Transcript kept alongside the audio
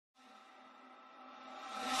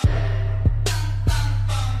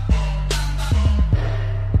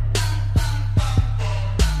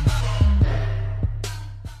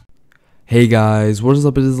Hey guys, what is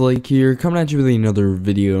up? It is Lake here, coming at you with another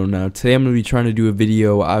video. Now today I'm going to be trying to do a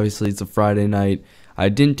video. Obviously it's a Friday night. I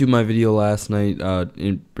didn't do my video last night, or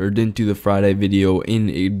didn't do the Friday video in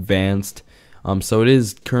advance. So it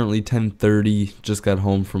is currently 10:30, just got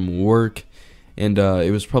home from work, and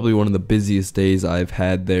it was probably one of the busiest days I've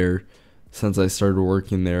had there since I started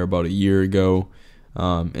working there about a year ago.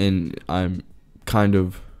 And I'm kind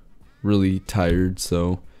of really tired,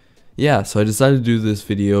 so yeah, so I decided to do this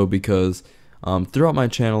video because throughout my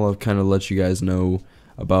channel I've kind of let you guys know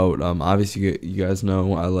about, obviously you guys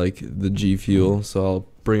know I like the G Fuel, so I'll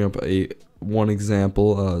bring up one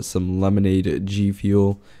example, some lemonade G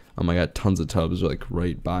Fuel. I got tons of tubs like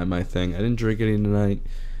right by my thing. I didn't drink any tonight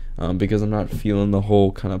because I'm not feeling the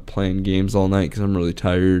whole kind of playing games all night because I'm really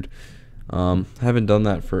tired. I haven't done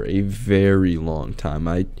that for a very long time.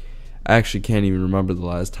 I actually can't even remember the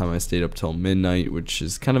last time I stayed up till midnight, which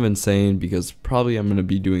is kind of insane because probably I'm going to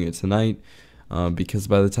be doing it tonight, because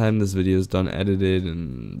by the time this video is done edited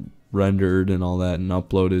and rendered and all that and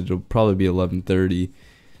uploaded, it'll probably be 11:30.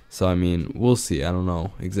 So I mean, we'll see. I don't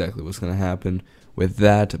know exactly what's going to happen with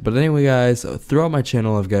that. But anyway guys, throughout my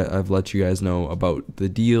channel I've let you guys know about the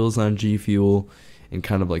deals on G Fuel and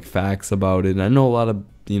kind of like facts about it. And I know a lot of,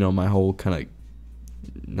 my whole kind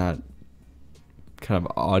of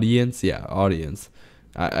audience,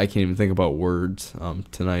 I can't even think about words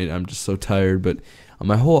tonight. I'm just so tired, but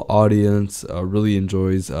my whole audience really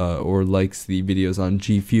enjoys or likes the videos on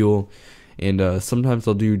G Fuel, and sometimes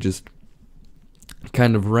I'll do just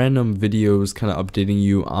kind of random videos kind of updating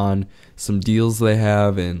you on some deals they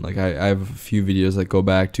have. And like I have a few videos that go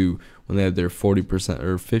back to when they had their 40%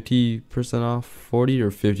 or 50% off, 40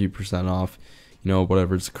 or 50% off,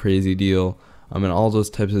 whatever, it's a crazy deal, and all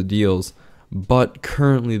those types of deals. But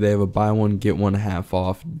currently they have a buy one get one half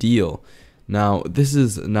off deal. Now this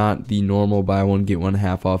is not the normal buy one get one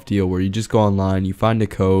half off deal where you just go online, you find a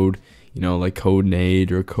code, like code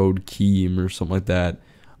Nade or code Keem or something like that.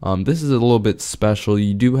 This is a little bit special.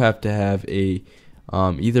 You do have to have a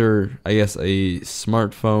either, I guess, a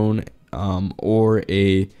smartphone or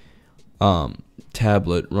a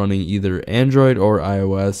tablet running either Android or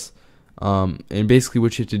iOS. And basically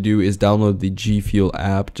what you have to do is download the G Fuel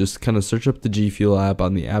app. Just kind of search up the G Fuel app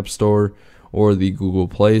on the App Store or the Google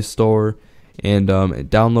Play Store and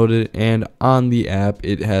download it. And on the app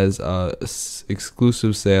it has a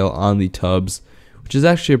exclusive sale on the tubs, which is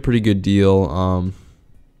actually a pretty good deal.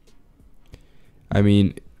 I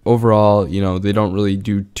mean, overall, they don't really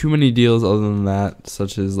do too many deals other than that,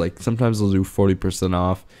 such as like sometimes they'll do 40%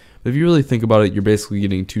 off. But if you really think about it, you're basically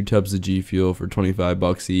getting 2 tubs of G Fuel for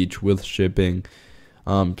 $25 each with shipping,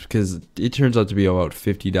 because it turns out to be about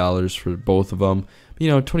 $50 for both of them.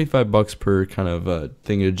 $25 per kind of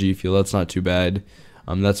thing of G Fuel, that's not too bad.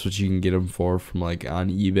 That's what you can get them for from like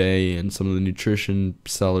on eBay and some of the nutrition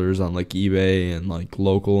sellers on like eBay and like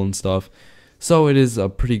local and stuff. So it is a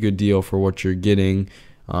pretty good deal for what you're getting.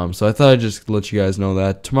 So I thought I'd just let you guys know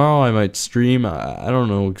that. Tomorrow I might stream. I don't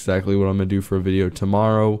know exactly what I'm going to do for a video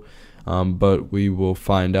tomorrow, but we will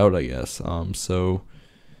find out, I guess. So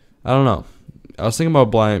I don't know. I was thinking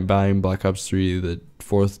about buying Black Ops 3, the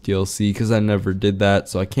 4th DLC, because I never did that,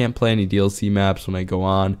 so I can't play any DLC maps when I go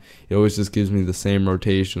on. It always just gives me the same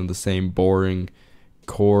rotation, the same boring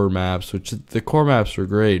core maps, which the core maps were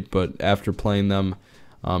great, but after playing them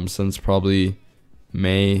since probably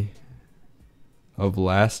May of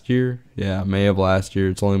last year, May of last year,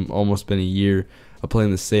 it's only almost been a year of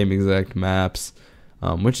playing the same exact maps,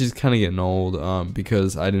 which is kind of getting old,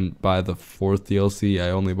 because I didn't buy the 4th DLC. I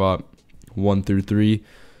only bought 1 through 3,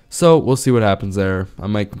 so we'll see what happens there. I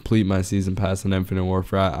might complete my season pass in Infinite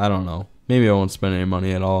Warfare. I don't know, maybe I won't spend any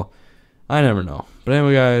money at all, I never know. But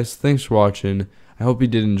anyway guys, thanks for watching. I hope you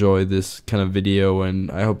did enjoy this kind of video,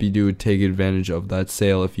 and I hope you do take advantage of that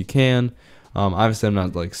sale if you can. Obviously I'm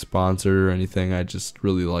not like sponsored or anything, I just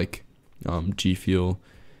really like G Fuel,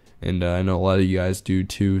 and I know a lot of you guys do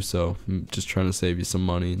too, so I'm just trying to save you some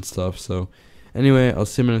money and stuff. So anyway, I'll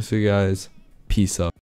see you next week guys. Peace out.